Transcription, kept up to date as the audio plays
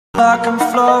like I'm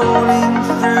floating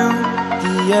through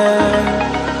the air.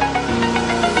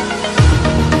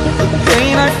 The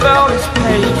pain I felt is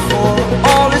paid for,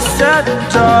 all is said and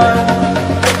done.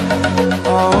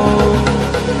 Oh,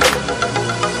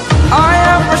 I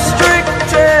am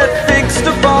restricted, fixed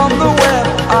upon the web.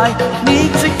 I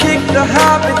need to kick the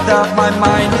habit that my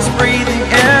mind is breathing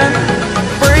in.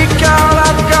 Break out,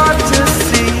 I've got to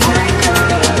see.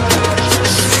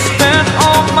 Spent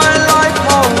all my life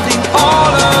holding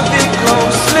all of it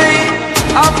closely.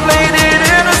 I played it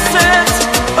innocent,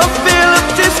 a feel of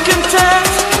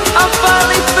discontent. I'm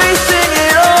finally facing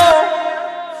it all,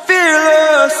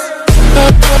 fearless.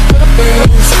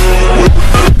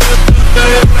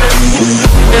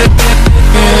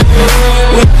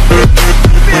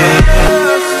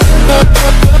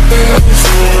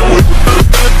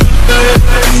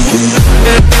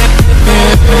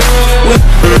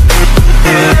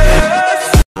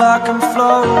 Like I'm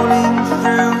floating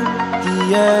through the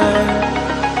air.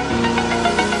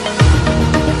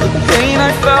 The pain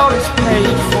I felt is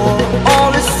paid for,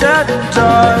 all is said and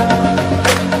done.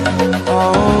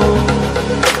 Oh,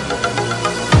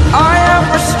 I am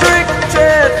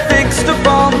restricted, fixed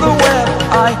upon the web.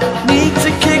 I need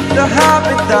to kick the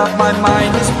habit that my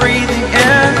mind is breathing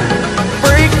in.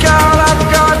 Break out, I've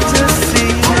got to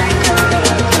see.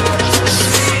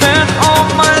 Spent all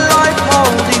my life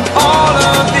holding all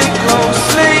of it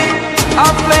closely. I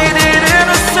played it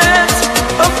innocent,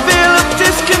 a feel of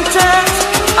discontent.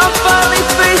 I'm finally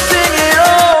facing it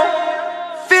all,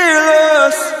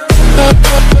 fearless.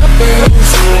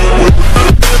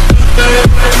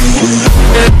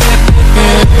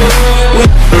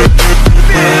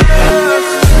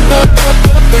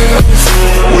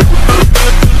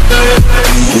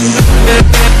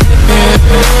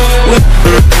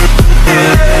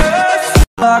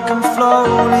 Like I'm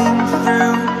floating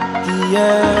through the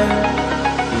air.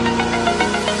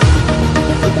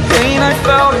 The pain I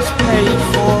felt is paid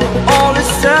for, all is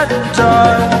said and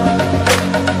done.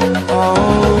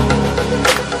 Oh,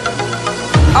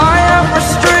 I am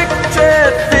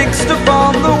restricted, fixed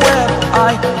upon the web.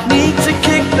 I need to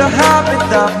kick the habit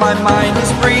that my mind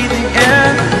is breathing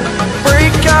in.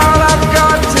 Break out, I've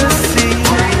got to see.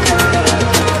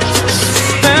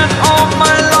 Spent all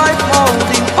my life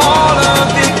holding all of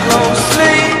it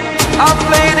closely. I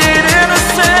played it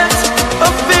innocent, a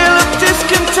feel of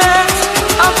discontent.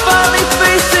 I'm finally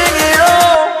facing it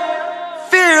all,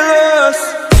 fearless.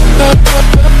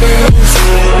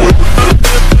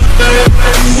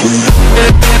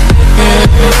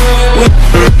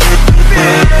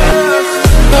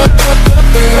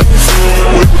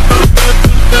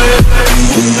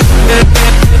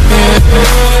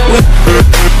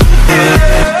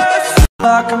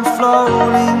 Like I'm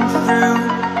floating through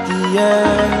the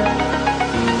air.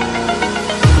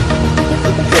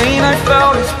 The pain I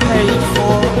felt is paid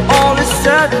for, all is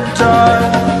said and done.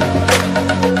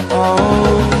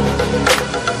 Oh,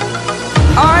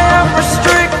 I am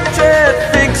restricted,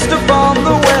 fixed upon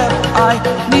the web. I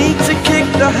need to kick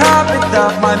the habit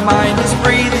that my mind is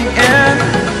breathing in.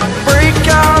 Break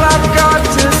out, I've got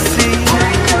to see.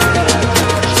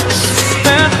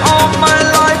 Spent all my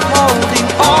life holding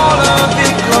all of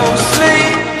it closely.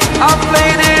 I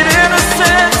played it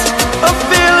innocent, a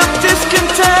feel of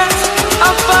discontent.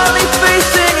 I'm finally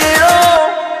facing it all,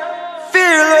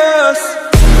 fearless.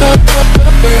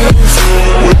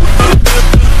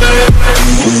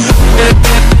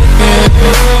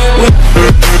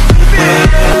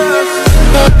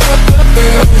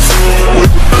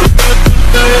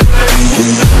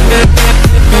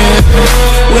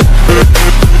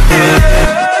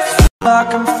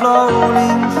 Like I'm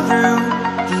floating through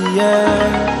the air.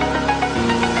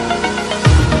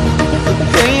 The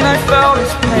pain I felt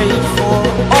is paid for,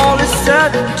 all is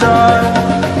said and done.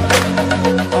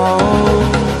 Oh,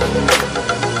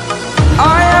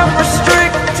 I am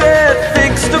restricted,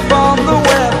 fixed upon the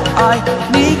web. I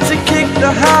need to kick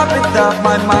the habit that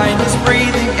my mind is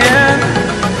breathing in.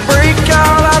 Break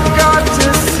out, I've got to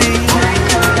see.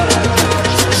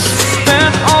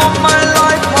 Spent all my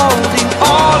life holding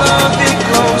all of it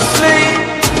closely.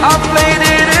 I played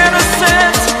it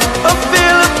innocent, a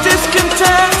feel of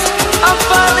discontent. I'm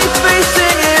finally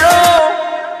facing it all,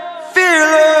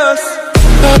 fearless.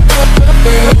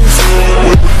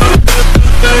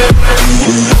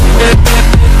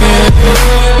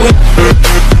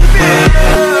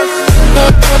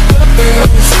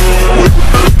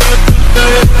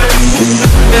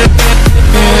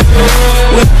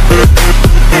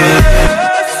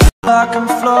 Like I'm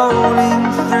floating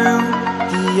through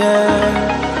the air.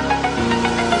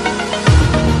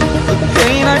 The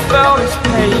pain I felt is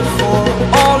paid for,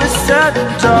 all is said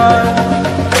and done.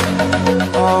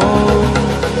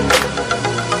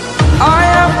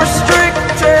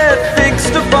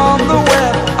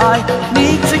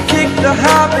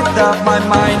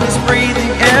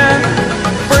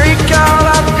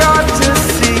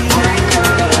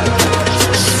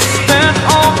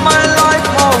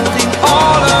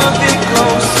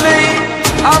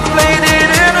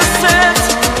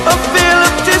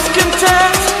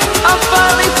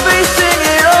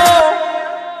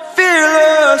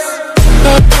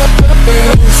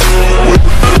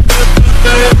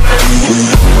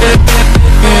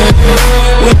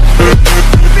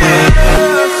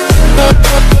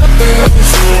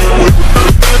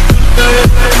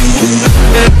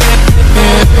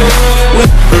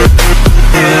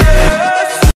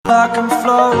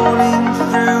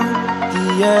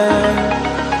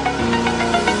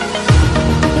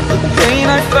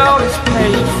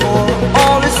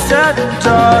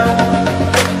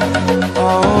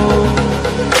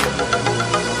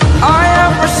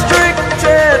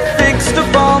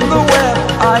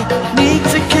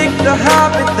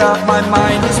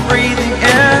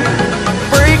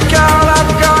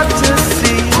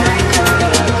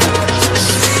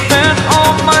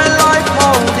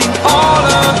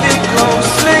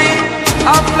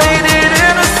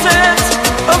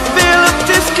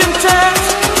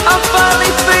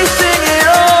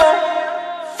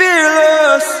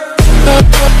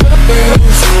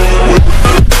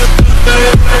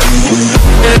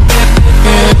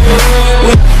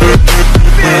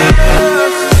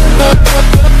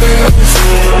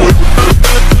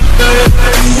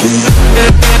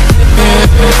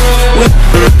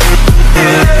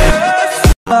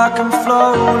 like I'm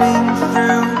floating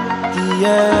through the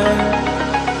air.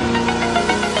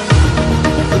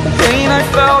 The pain I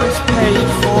felt is paid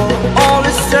for, all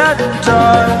is said and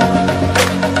done.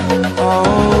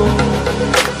 Oh,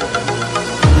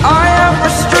 I am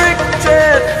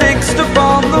restricted, fixed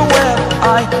upon the web.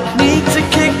 I need to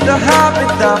kick the habit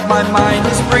that my mind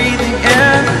is breathing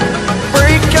in.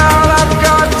 Break out, I've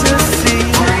got to see.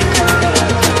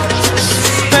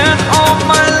 Spent all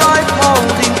my life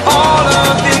holding all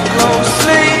of it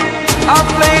closely. I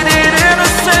played it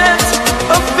innocent,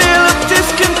 a feel of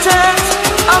discontent.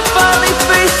 I'm finally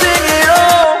facing it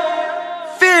all,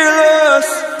 fearless.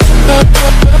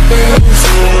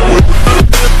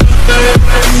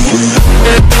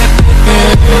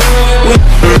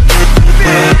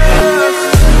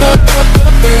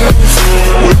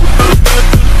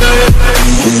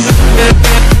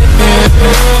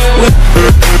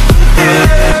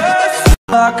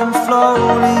 Like I'm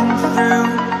floating through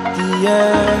the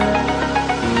air.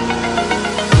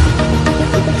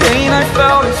 The pain I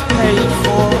felt is paid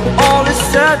for, all is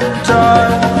said and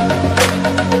done.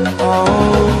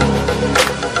 Oh,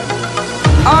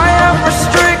 I am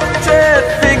restricted,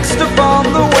 fixed upon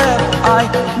the web. I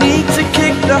need to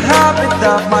kick the habit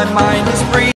that my mind is breathing.